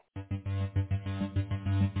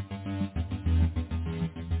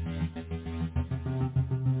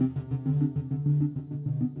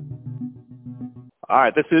All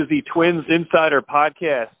right, this is the Twins Insider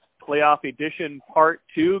Podcast, playoff edition, part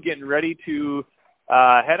 2, getting ready to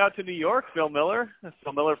head out to New York. Phil Miller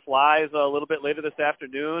flies a little bit later this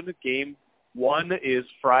afternoon. Game 1 is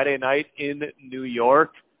Friday night in New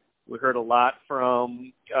York. We heard a lot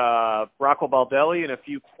from Rocco Baldelli and a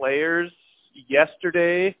few players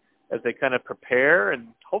yesterday as they kind of prepare and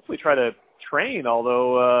hopefully try to train,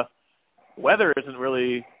 although weather isn't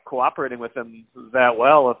really cooperating with them that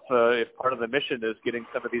well if part of the mission is getting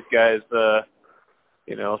some of these guys,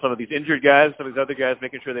 some of these injured guys, some of these other guys,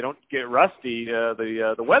 making sure they don't get rusty.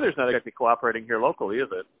 The weather's not exactly cooperating here locally, is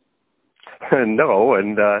it? No,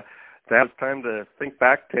 and that was time to think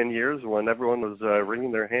back 10 years when everyone was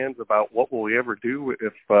wringing their hands about what will we ever do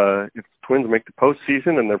if the Twins make the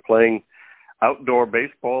postseason and they're playing outdoor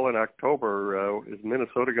baseball in October. Is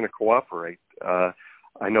Minnesota going to cooperate?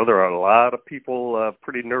 I know there are a lot of people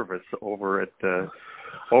pretty nervous over in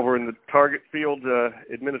the Target Field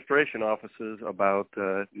administration offices about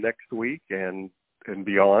next week and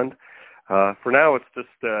beyond. For now, it's just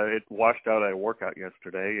it washed out at a workout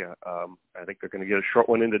yesterday. I think they're going to get a short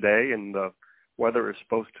one in today, and the weather is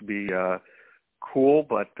supposed to be cool,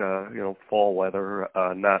 but fall weather,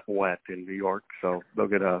 not wet in New York. So they'll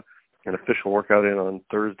get an official workout in on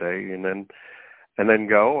Thursday, and then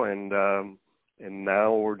go. And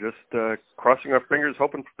now we're just crossing our fingers,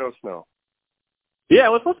 hoping for no snow. Yeah,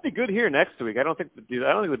 well, it's supposed to be good here next week. I don't think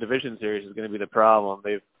the division series is going to be the problem.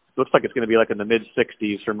 Looks like it's going to be like in the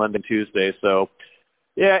mid-60s for Monday and Tuesday. So,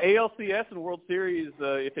 yeah, ALCS and World Series,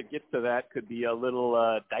 if it gets to that, could be a little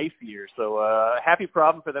dicier. So, happy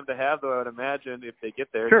problem for them to have, though. I would imagine if they get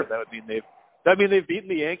there, sure. That would mean they've beaten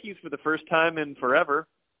the Yankees for the first time in forever.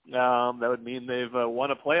 That would mean they've won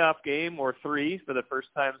a playoff game or 3 for the first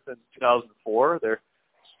time since 2004. Their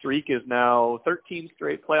streak is now 13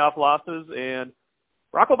 straight playoff losses, and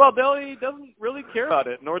Rocco Baldelli doesn't really care about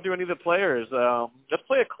it, nor do any of the players. Let's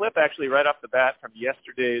play a clip, actually, right off the bat from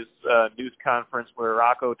yesterday's news conference where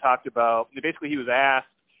Rocco talked about, basically he was asked,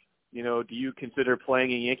 do you consider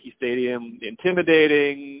playing in Yankee Stadium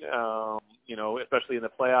intimidating, especially in the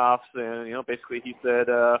playoffs? And, basically he said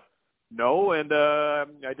no, and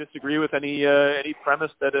I disagree with any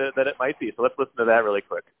premise that it might be. So let's listen to that really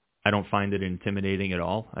quick. I don't find it intimidating at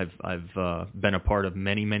all. I've been a part of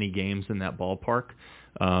many games in that ballpark,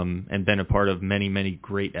 and been a part of many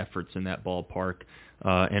great efforts in that ballpark,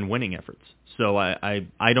 and winning efforts. So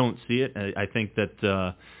I don't see it. I think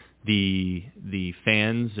that the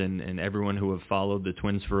fans and everyone who have followed the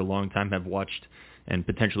Twins for a long time have watched and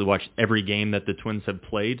potentially watched every game that the Twins have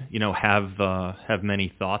played, have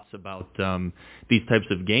many thoughts about these types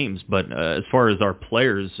of games. But as far as our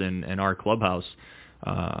players and our clubhouse,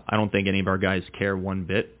 I don't think any of our guys care one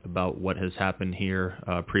bit about what has happened here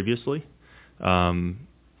previously. And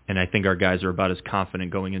I think our guys are about as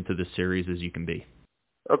confident going into this series as you can be.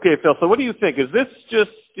 Okay, Phil, so what do you think? Is this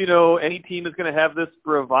just, any team is going to have this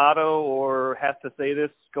bravado or has to say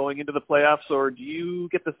this going into the playoffs, or do you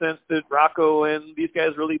get the sense that Rocco and these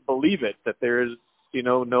guys really believe it, that there's,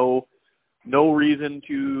 no reason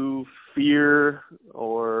to fear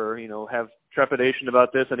or, have trepidation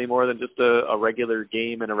about this any more than just a regular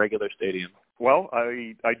game in a regular stadium? Well,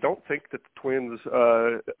 I don't think that the Twins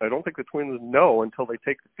know until they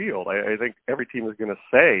take the field. I think every team is going to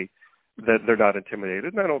say that they're not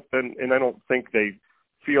intimidated, and I don't think they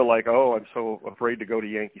feel like, oh, I'm so afraid to go to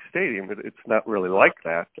Yankee Stadium. It's not really like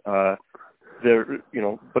that. But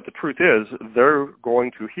the truth is, they're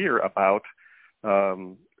going to hear about.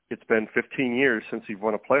 It's been 15 years since you've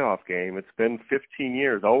won a playoff game. It's been 15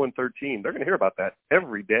 years, 0-13. They're going to hear about that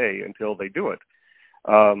every day until they do it.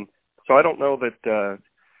 So I don't know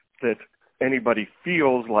that anybody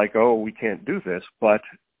feels like, oh, we can't do this. But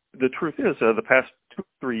the truth is, the past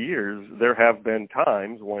 2-3 years, there have been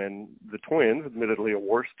times when the Twins, admittedly a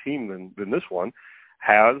worse team than this one,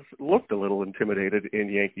 has looked a little intimidated in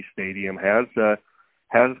Yankee Stadium. Has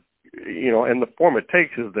and the form it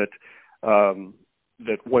takes is that.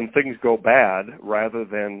 That when things go bad, rather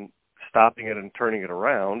than stopping it and turning it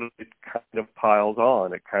around, it kind of piles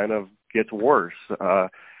on. It kind of gets worse,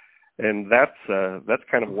 and that's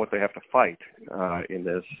kind of what they have to fight in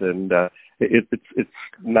this. And it's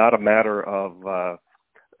not a matter of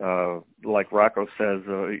like Rocco says,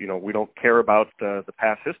 we don't care about the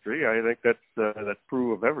past history. I think that's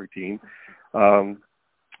true of every team. As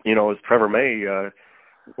Trevor May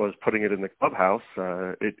was putting it in the clubhouse,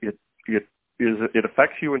 it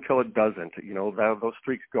affects you until it doesn't. Those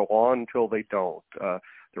streaks go on until they don't. The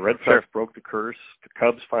Red Sox broke the curse. The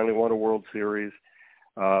Cubs finally won a World Series,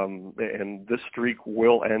 and this streak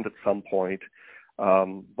will end at some point.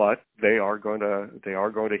 But they are going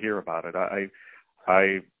to hear about it.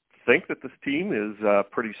 I think that this team is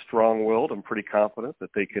pretty strong-willed and pretty confident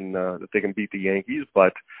that they can beat the Yankees,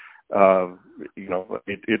 but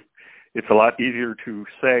it's a lot easier to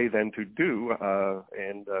say than to do,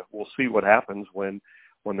 and we'll see what happens when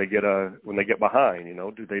they get behind.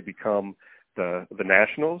 Do they become the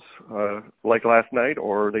Nationals like last night,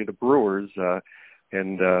 or are they the Brewers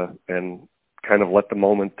and kind of let the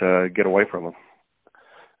moment get away from them?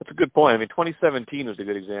 That's a good point. I mean, 2017 was a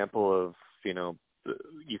good example of,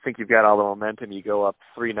 you think you've got all the momentum, you go up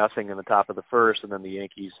 3-0 in the top of the first, and then the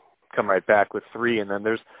Yankees come right back with 3, and then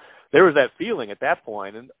there was that feeling at that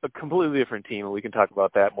point, and a completely different team, and we can talk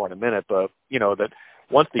about that more in a minute, but, that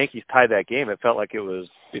once the Yankees tied that game, it felt like it was,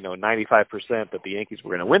 95% that the Yankees were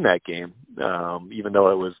going to win that game, even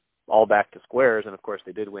though it was all back to squares, and of course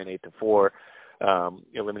they did win 8-4,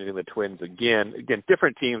 eliminating the Twins again. Again,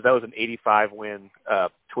 different teams. That was an 85-win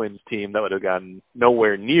Twins team that would have gotten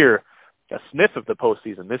nowhere near a sniff of the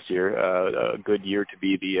postseason this year. A good year to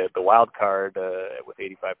be the wild card with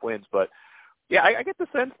 85 wins. But yeah, I get the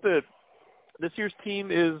sense that this year's team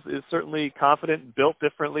is certainly confident, built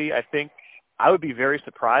differently. I think I would be very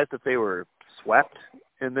surprised if they were swept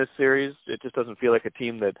in this series. It just doesn't feel like a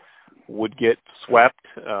team that would get swept.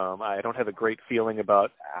 I don't have a great feeling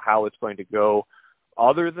about how it's going to go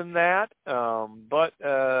other than that. But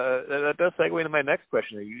that does segue into my next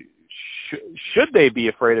question. Should they be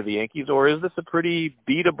afraid of the Yankees, or is this a pretty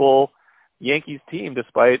beatable Yankees team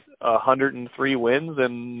despite 103 wins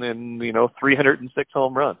and 306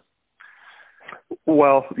 home runs?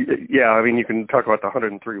 Well, yeah, I mean, you can talk about the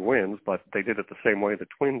 103 wins, but they did it the same way the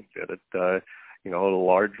Twins did it.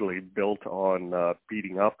 Largely built on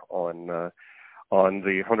beating up on the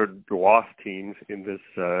 100 loss teams in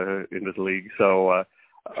this league. So,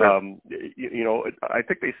 sure. I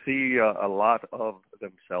think they see a lot of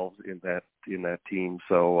themselves in that team.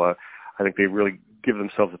 So I think they really give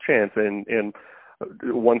themselves a chance. And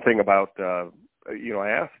one thing about I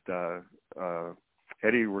asked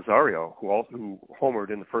Eddie Rosario, who homered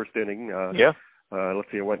in the first inning. Let's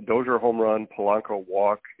see, it went Dozier home run, Polanco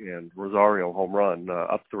walk, and Rosario home run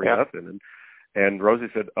up 3-0. And Rosie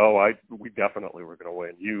said, we definitely were going to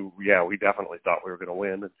win. We definitely thought we were going to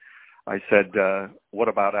win. And I said, what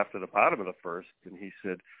about after the bottom of the first? And he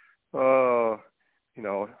said,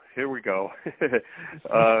 here we go.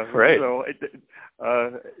 Right. So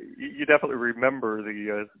you definitely remember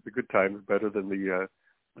the good times better than the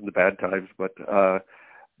bad times. But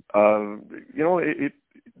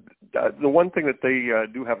the one thing that they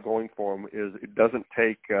do have going for them is it doesn't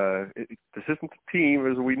take. This isn't a team,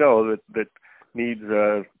 as we know, that needs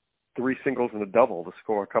 3 singles and a double to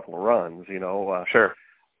score a couple of runs. Sure.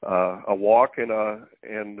 A walk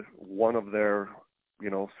and one of their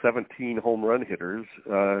 17 home run hitters,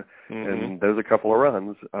 and there's a couple of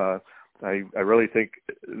runs. I really think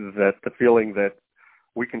that the feeling that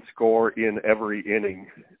we can score in every inning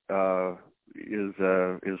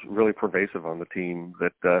is really pervasive on the team,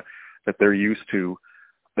 that they're used to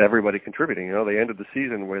everybody contributing. They ended the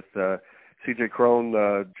season with C.J. Cron,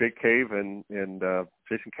 Jake Cave, and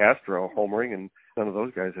Jason Castro homering, and none of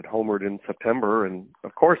those guys had homered in September. And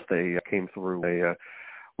of course, they came through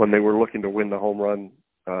when they were looking to win the home run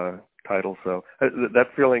title. So that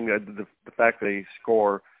feeling, the fact they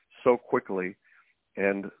score so quickly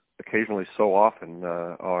and occasionally so often,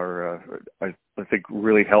 I think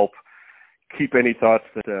really help keep any thoughts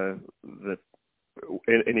that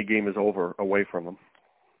any game is over away from them.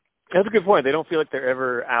 That's a good point. They don't feel like they're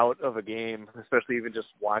ever out of a game, especially even just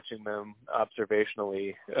watching them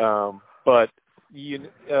observationally. But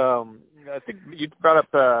I think you brought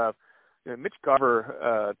up Mitch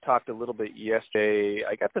Garver talked a little bit yesterday.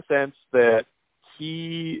 I got the sense that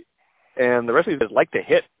he and the rest of you guys like to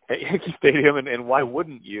hit at Yankee Stadium, and why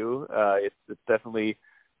wouldn't you? It's definitely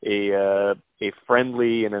a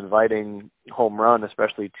friendly and inviting home run,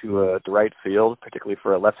 especially to right field, particularly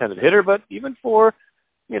for a left-handed hitter, but even for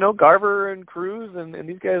Garver and Cruz and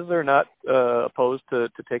these guys are not opposed to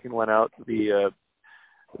taking one out the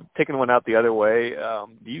other way.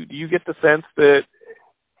 Do you get the sense that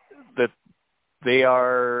they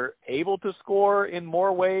are able to score in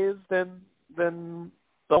more ways than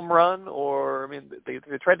home run? Or I mean, they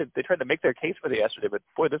tried to make their case for the yesterday, but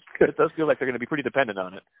boy, it does feel like they're going to be pretty dependent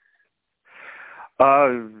on it.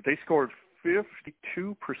 They scored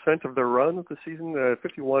 52% of their runs this season,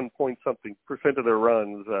 51 point something % of their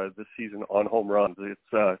runs this season on home runs. It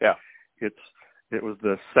was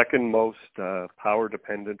the second most power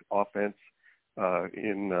dependent offense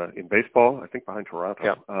in baseball, I think, behind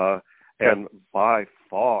Toronto, and by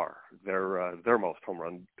far their most home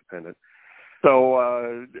run dependent.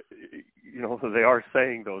 So, they are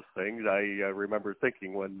saying those things. I remember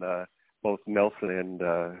thinking when both Nelson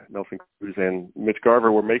Cruz and Mitch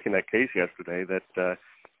Garver were making that case yesterday that,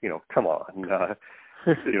 come on.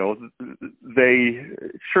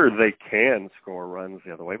 They can score runs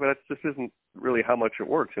the other way, but that just isn't really how much it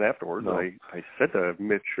works. And afterwards, no. I said to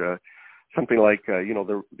Mitch something like,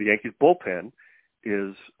 the Yankees bullpen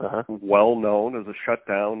is well known as a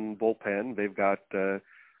shutdown bullpen. They've got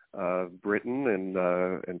Britton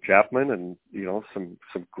and Chapman and some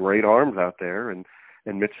great arms out there. And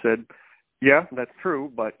Mitch said, yeah, that's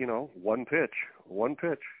true, but one pitch.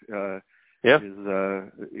 Is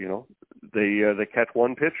they catch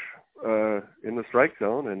one pitch in the strike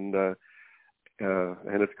zone and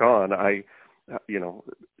it's gone.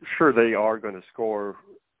 Sure they are going to score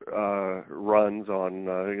runs on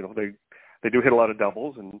they do hit a lot of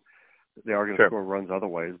doubles and they are going to score runs other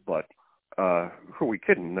ways, but who are we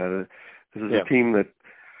kidding? This is a team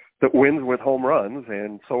that wins with home runs,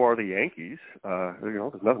 and so are the Yankees.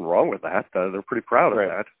 There's nothing wrong with that. They're pretty proud of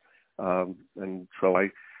that. And so I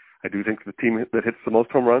do think the team that hits the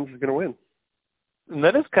most home runs is going to win. And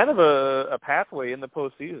that is kind of a pathway in the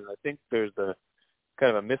postseason. I think there's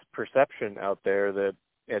kind of a misperception out there that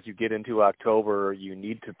as you get into October, you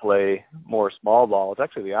need to play more small ball. It's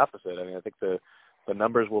actually the opposite. I mean, I think the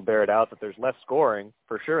numbers will bear it out that there's less scoring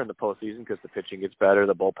for sure in the postseason because the pitching gets better,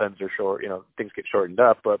 the bullpens are short, things get shortened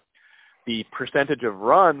up, but the percentage of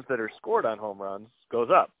runs that are scored on home runs goes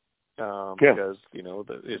up. Because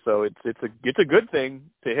so it's a good thing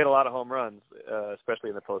to hit a lot of home runs, especially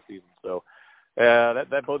in the postseason. So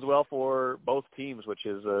that bodes well for both teams, which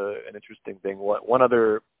is an interesting thing. One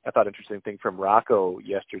other I thought interesting thing from Rocco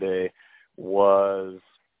yesterday was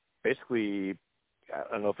basically, I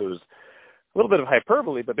don't know if it was a little bit of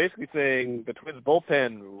hyperbole, but basically saying the Twins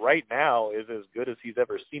bullpen right now is as good as he's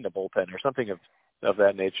ever seen a bullpen or something of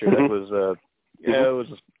that nature. That was it was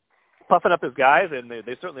just puffing up his guys, and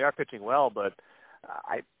they certainly are pitching well, but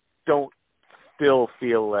I don't still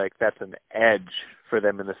feel like that's an edge for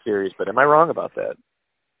them in the series. But am I wrong about that?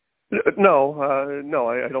 No,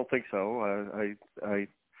 I don't think so.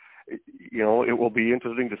 It will be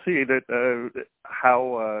interesting to see that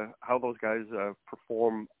how those guys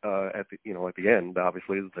perform at the end.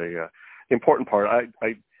 Obviously, is the important part.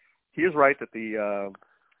 He is right that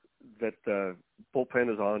the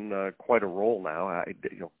bullpen is on quite a roll now.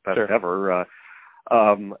 Best ever.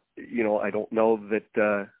 I don't know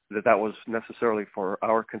that that was necessarily for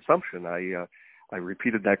our consumption. I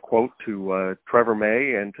repeated that quote to Trevor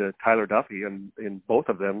May and to Tyler Duffy, and both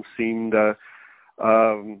of them seemed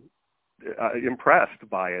impressed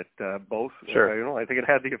by it. Both, I think it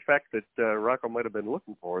had the effect that Rocco might have been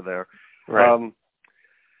looking for there. Right.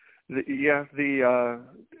 The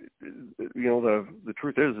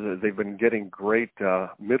truth is they've been getting great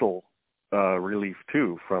middle relief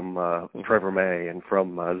too from Trevor May and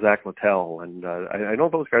from Zach Littell, and I know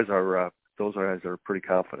those guys are pretty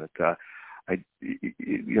confident. And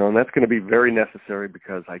that's going to be very necessary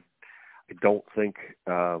because I don't think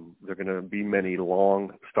there are going to be many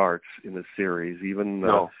long starts in this series. Even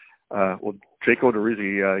Jake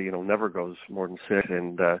Odorizzi, never goes more than 6,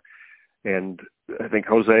 and I think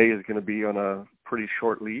Jose is going to be on a pretty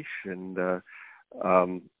short leash, and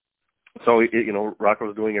so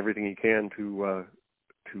Rocco's doing everything he can to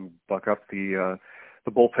buck up the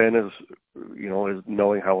bullpen, as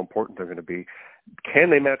knowing how important they're going to be. Can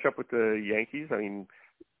they match up with the Yankees? I mean,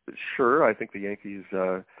 sure. I think the Yankees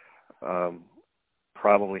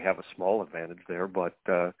probably have a small advantage there, but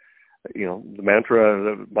the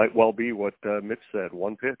mantra might well be what Mitch said: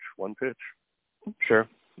 one pitch. Sure.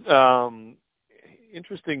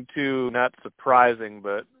 Interesting too, not surprising,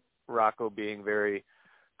 but Rocco being very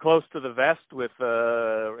close to the vest with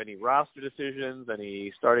any roster decisions,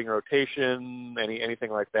 any starting rotation, anything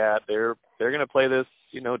like that. They're going to play this,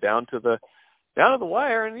 down to the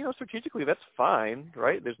wire, and strategically that's fine,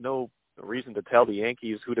 right? There's no reason to tell the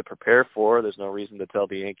Yankees who to prepare for. There's no reason to tell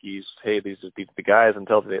the Yankees, hey, these are the guys,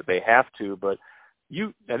 until they have to. But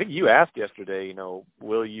I think you asked yesterday,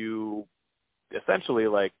 will you essentially,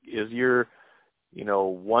 is your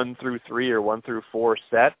 1 through 3 or 1 through 4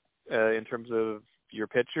 set in terms of your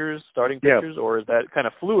pitchers, starting pitchers, or is that kind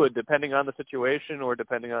of fluid depending on the situation or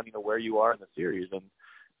depending on where you are in the series? And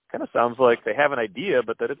kind of sounds like they have an idea,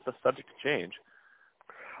 but that it's subject to change.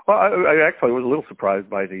 Well, I actually was a little surprised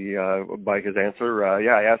by by his answer.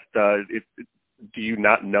 I asked, do you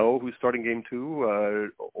not know who's starting game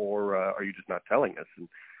 2, or are you just not telling us? And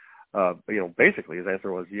basically his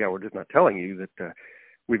answer was, we're just not telling you that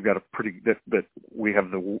we've got that we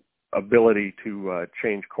have the ability to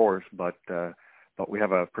change course, but we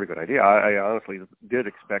have a pretty good idea. I honestly did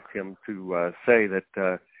expect him to say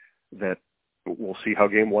that that we'll see how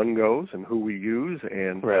game one goes and who we use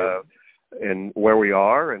and where we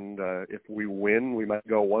are, and if we win, we might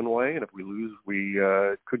go one way, and if we lose, we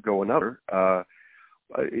could go another.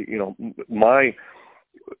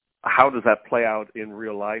 How does that play out in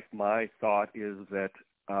real life? My thought is that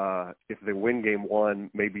if they win game one,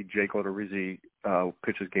 maybe Jake Odorizzi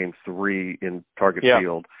pitches game three in Target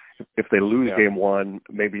Field. If they lose game one,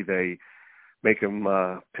 maybe they make him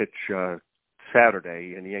pitch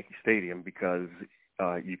Saturday in Yankee Stadium because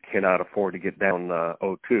you cannot afford to get down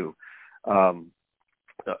 0-2.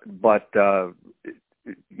 But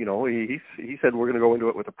he said we're going to go into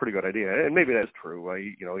it with a pretty good idea, and maybe that's true.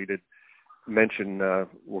 He did mention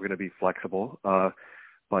we're going to be flexible.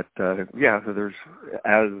 But there's,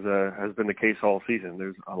 as has been the case all season,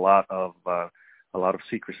 there's a lot of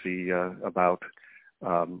secrecy about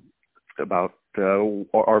our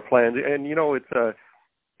plans, and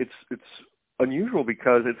it's unusual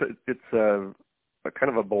because it's a kind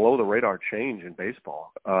of a below the radar change in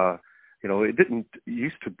baseball. It didn't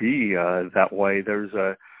used to be that way. There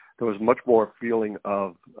was much more feeling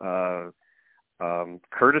of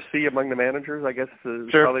courtesy among the managers, I guess is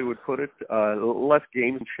how they would put it. Less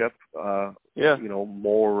gamesmanship,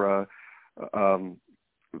 more,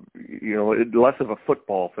 less of a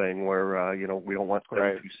football thing where, we don't want them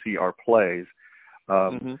to see our plays.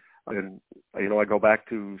 And, I go back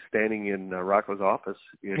to standing in Rocco's office.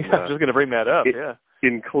 I was just going to bring that up,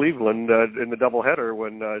 in Cleveland in the doubleheader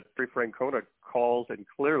when Terry Francona calls and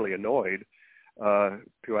clearly annoyed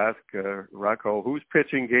to ask Rocco, who's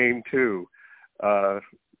pitching game two? I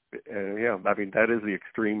mean, that is the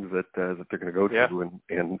extremes that they're going to go to,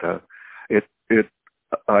 and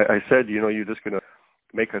I said, you're just going to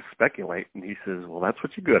make us speculate, and he says, well, that's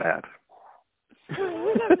what you're good at.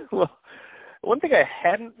 Well, one thing I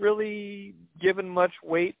hadn't really given much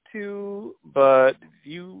weight to, but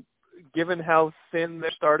given how thin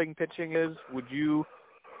their starting pitching is, would you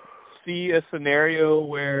see a scenario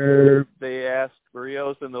where they asked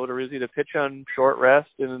Barrios and Odorizzi to pitch on short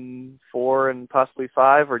rest in 4 and possibly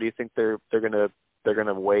 5, or do you think they're gonna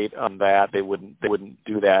wait on that? They wouldn't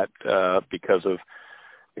do that because of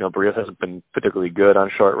Barrios hasn't been particularly good on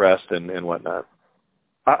short rest and whatnot.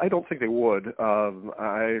 I don't think they would.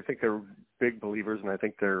 I think they're big believers, and I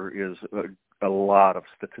think there is a lot of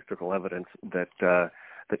statistical evidence that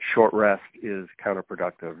short rest is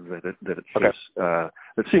counterproductive.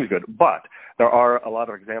 That seems good, but there are a lot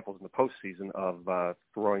of examples in the postseason of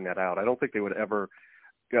throwing that out. I don't think they would ever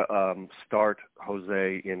start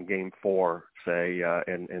Jose in Game 4, say,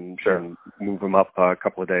 and move him up a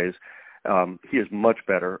couple of days. He is much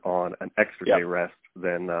better on an extra day rest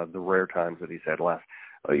than the rare times that he's had less.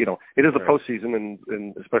 It is the postseason,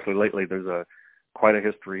 and especially lately, there's quite a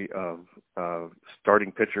history of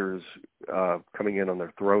starting pitchers coming in on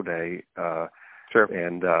their throw day,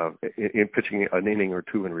 and in pitching an inning or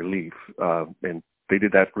two in relief. And they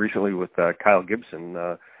did that recently with Kyle Gibson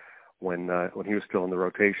when he was still in the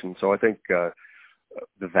rotation. So I think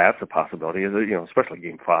that's a possibility. Especially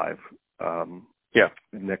Game 5.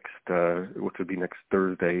 Which would be next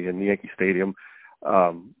Thursday in the Yankee Stadium.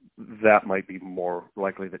 That might be more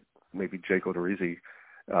likely that maybe Jake Odorizzi,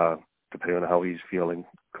 depending on how he's feeling,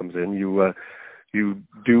 comes in. You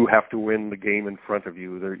do have to win the game in front of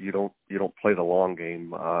you. You don't play the long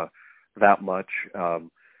game that much.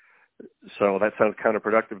 So that sounds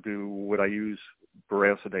counterproductive to would I use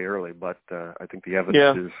Barrios a day early, but I think the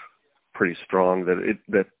evidence is pretty strong that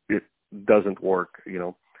it doesn't work.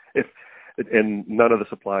 And none of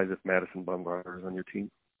this applies if Madison Bumgarner is on your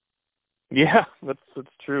team. Yeah, that's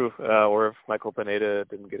true. Or if Michael Pineda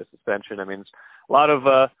didn't get a suspension. I mean, it's a lot of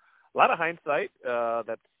hindsight.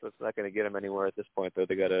 That's not going to get him anywhere at this point, though.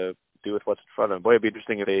 They got to do with what's in front of them. Boy, it'd be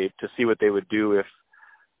interesting to see what they would do if,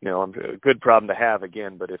 a good problem to have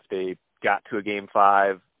again. But if they got to a Game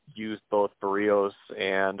 5, used both Barrios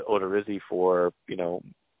and Odorizzi for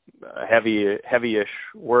heavy-ish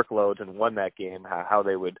workloads and won that game, how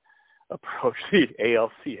they would approach the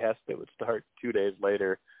ALCS that would start 2 days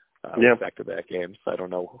later. Back-to-back games. I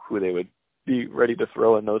don't know who they would be ready to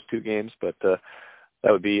throw in those two games, but that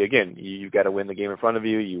would be, again, you've got to win the game in front of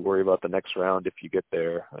you. You worry about the next round if you get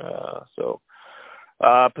there.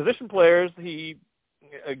 Position players,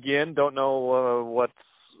 don't know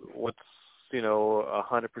what's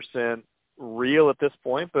 100% real at this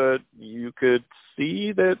point, but you could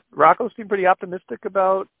see that Rocco seemed pretty optimistic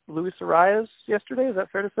about Luis Arias yesterday. Is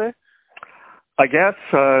that fair to say? I guess,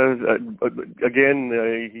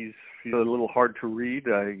 he's a little hard to read.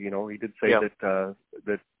 He did say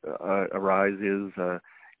that Arise is,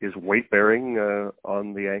 is weight bearing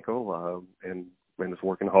on the ankle and is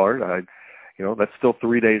working hard. That's still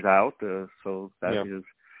 3 days out, so that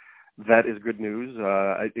is good news.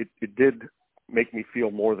 It did make me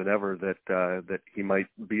feel more than ever that he might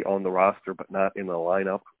be on the roster but not in the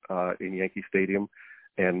lineup in Yankee Stadium,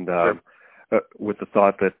 and with the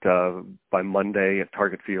thought that by Monday at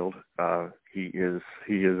Target Field he is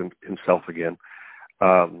himself again.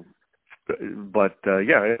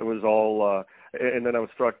 It was all. And then I was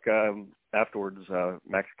struck afterwards.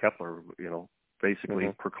 Max Kepler,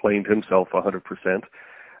 basically proclaimed himself 100%,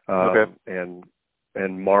 and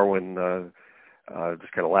Marwin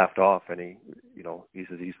just kind of laughed off, and he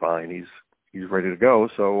says he's fine, he's ready to go.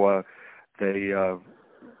 So they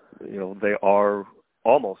are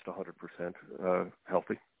almost 100%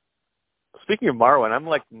 healthy. Speaking of Marwin, I'm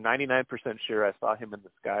like 99% sure I saw him in the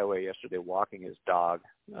Skyway yesterday walking his dog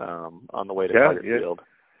on the way to Target Field.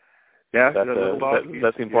 Yeah,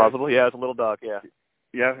 that seemed plausible. Yeah, it's a little dog. Yeah.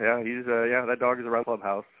 Yeah. He's that dog is around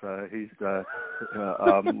clubhouse. He's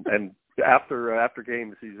and after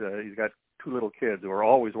games, he's got 2 little kids who are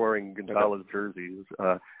always wearing Gonzalez jerseys,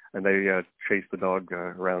 and they chase the dog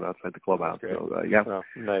around outside the clubhouse. So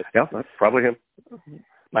nice. Yeah, that's probably him.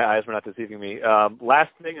 My eyes were not deceiving me.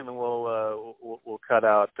 Last thing, and then we'll cut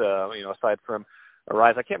out. Aside from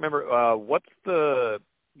Arise, I can't remember what's the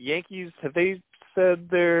Yankees. Have they said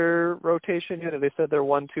their rotation yet? Have they said their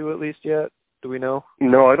 1-2 at least yet? Do we know?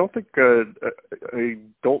 No, I don't think. I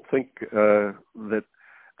don't think that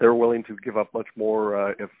they're willing to give up much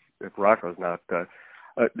more if Rocco's not.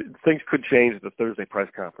 Things could change at the Thursday press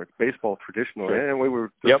conference. Baseball traditionally, and we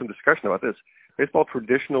were doing some discussion about this. Baseball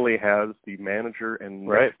traditionally has the manager and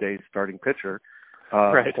next day's starting pitcher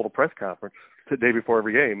hold a press conference the day before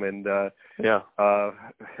every game, and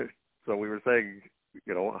so we were saying,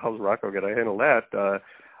 how's Rocco going to handle that?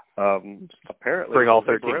 Apparently, bring all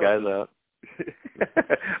 13 guys out.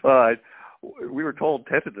 We were told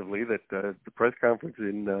tentatively that the press conference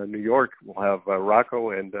in New York will have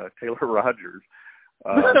Rocco and Taylor Rogers,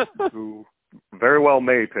 who very well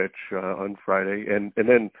may pitch on Friday, and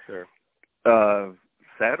then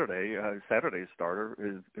Saturday's starter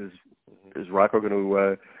is Rocco going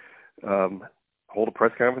to hold a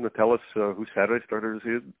press conference to tell us who Saturday's starter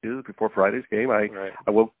is before Friday's game? I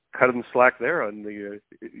will cut him slack there on the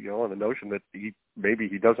on the notion that maybe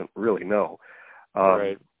he doesn't really know.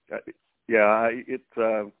 The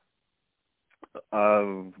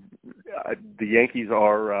Yankees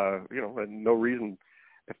are no reason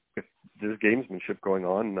if there's gamesmanship going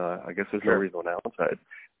on. I guess there's no reason to announce that.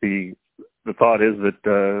 The thought is that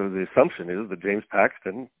the assumption is that James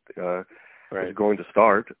Paxton is going to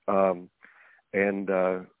start, and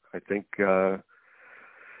I think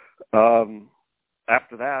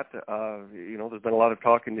after that, there's been a lot of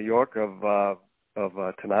talk in New York of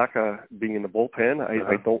Tanaka being in the bullpen.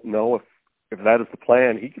 I don't know if that is the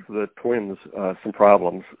plan. He gives the Twins some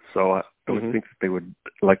problems, so I would think that they would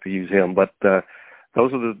like to use him. But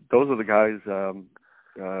those are the guys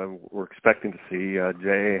we're expecting to see.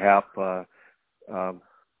 J.A. Happ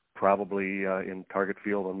probably in Target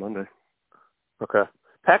Field on Monday. Okay.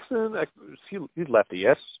 Paxton, he's lefty,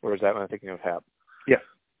 yes? Or is that when I'm thinking of Happ? Yes.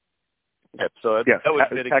 Yep. So that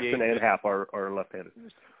would mitigate. Paxton and Happ are left-handed.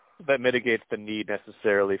 That mitigates the need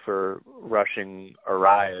necessarily for rushing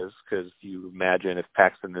Arias, because you imagine if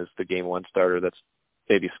Paxton is the game 1 starter, that's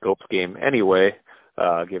maybe Scope's game anyway,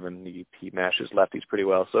 given he mashes lefties pretty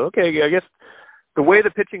well. So, okay, I guess the way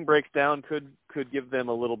the pitching breaks down could give them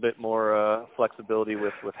a little bit more flexibility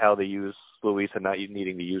with how they use Luis and not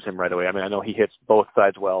needing to use him right away. I mean, I know he hits both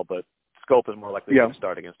sides well, but Scope is more likely to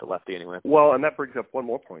start against a lefty anyway. Well, and that brings up one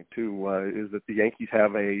more point, too, is that the Yankees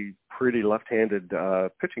have a pretty left-handed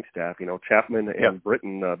pitching staff. Chapman and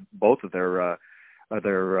Britton, both of their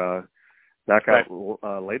knockout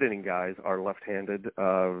late-inning guys are left-handed.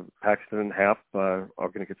 Paxton and Happ are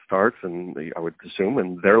going to get starts, and I would assume,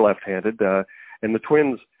 and they're left-handed. And the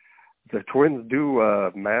Twins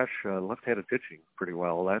do mash left-handed pitching pretty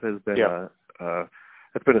well. That has been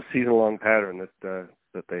that's been a season-long pattern that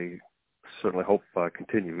they certainly hope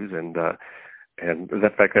continues, and in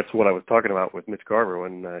fact that's what I was talking about with Mitch Garver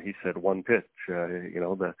when he said one pitch.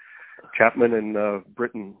 The Chapman and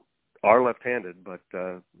Britton are left-handed, but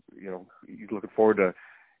he's looking forward to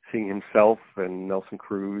seeing himself and Nelson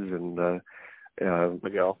Cruz and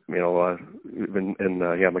Miguel, Miguel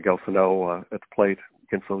Sano at the plate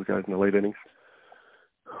against those guys in the late innings.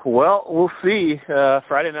 Well, we'll see.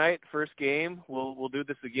 Friday night, first game. We'll do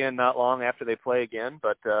this again not long after they play again.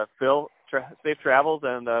 But Phil, safe travels,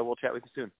 and we'll chat with you soon.